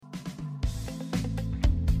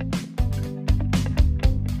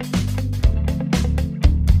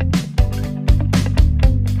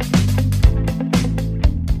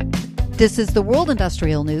This is the World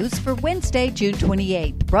Industrial News for Wednesday, June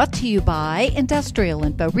 28th, brought to you by Industrial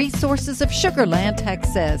Info Resources of Sugar Land,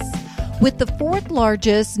 Texas. With the fourth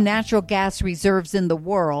largest natural gas reserves in the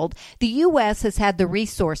world, the U.S. has had the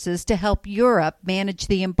resources to help Europe manage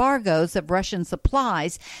the embargoes of Russian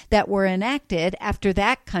supplies that were enacted after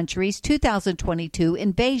that country's 2022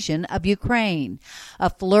 invasion of Ukraine.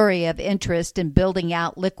 A flurry of interest in building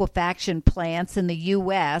out liquefaction plants in the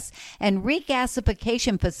U.S. and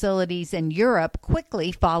regasification facilities in Europe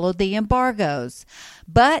quickly followed the embargoes.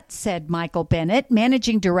 But, said Michael Bennett,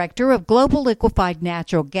 managing director of Global Liquefied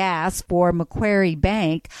Natural Gas for Macquarie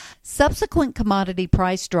Bank, subsequent commodity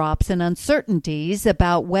price drops and uncertainties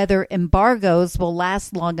about whether embargoes will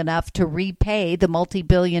last long enough to repay the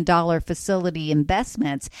multi-billion-dollar facility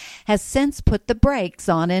investments has since put the brakes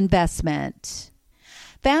on investment.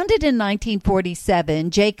 Founded in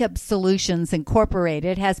 1947, Jacobs Solutions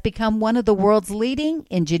Incorporated has become one of the world's leading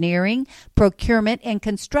engineering, procurement, and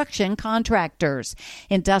construction contractors.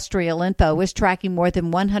 Industrial Info is tracking more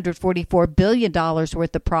than $144 billion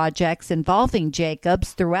worth of projects involving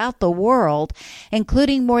Jacobs throughout the world,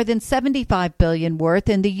 including more than $75 billion worth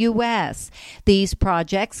in the U.S. These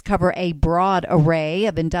projects cover a broad array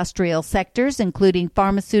of industrial sectors, including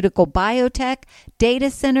pharmaceutical, biotech,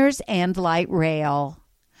 data centers, and light rail.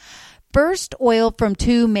 First oil from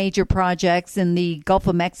two major projects in the Gulf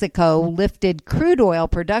of Mexico lifted crude oil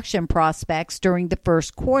production prospects during the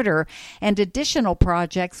first quarter, and additional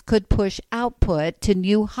projects could push output to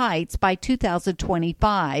new heights by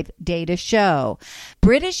 2025, data show.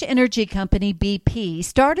 British energy company BP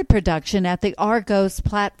started production at the Argos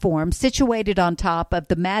platform situated on top of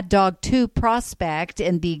the Mad Dog 2 prospect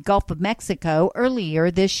in the Gulf of Mexico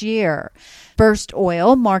earlier this year. First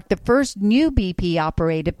oil marked the first new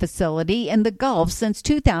BP-operated facility in the Gulf since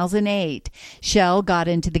 2008. SHEL got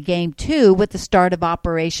into the game too with the start of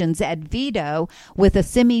operations at Vito, with a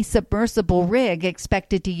semi-submersible rig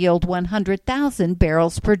expected to yield 100,000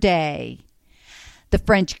 barrels per day. The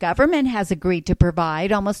French government has agreed to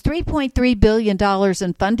provide almost $3.3 billion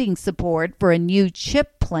in funding support for a new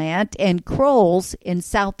chip plant in Crolles in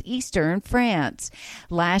southeastern France.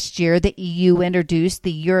 Last year, the EU introduced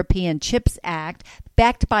the European Chips Act,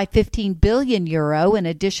 backed by €15 billion in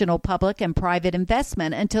additional public and private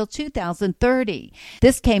investment until 2030.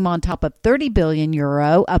 This came on top of €30 billion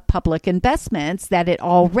of public investments that it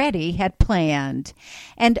already had planned.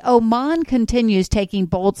 And Oman continues taking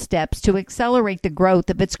bold steps to accelerate the growth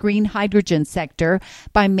of its green hydrogen sector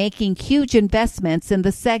by making huge investments in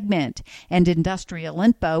the segment. And Industrial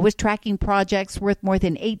Info is tracking projects worth more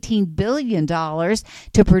than $18 billion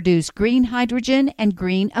to produce green hydrogen and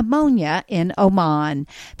green ammonia in Oman.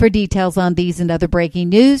 For details on these and other breaking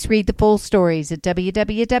news, read the full stories at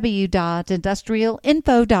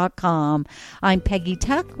www.industrialinfo.com. I'm Peggy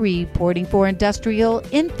Tuck, reporting for Industrial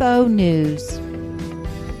Info News.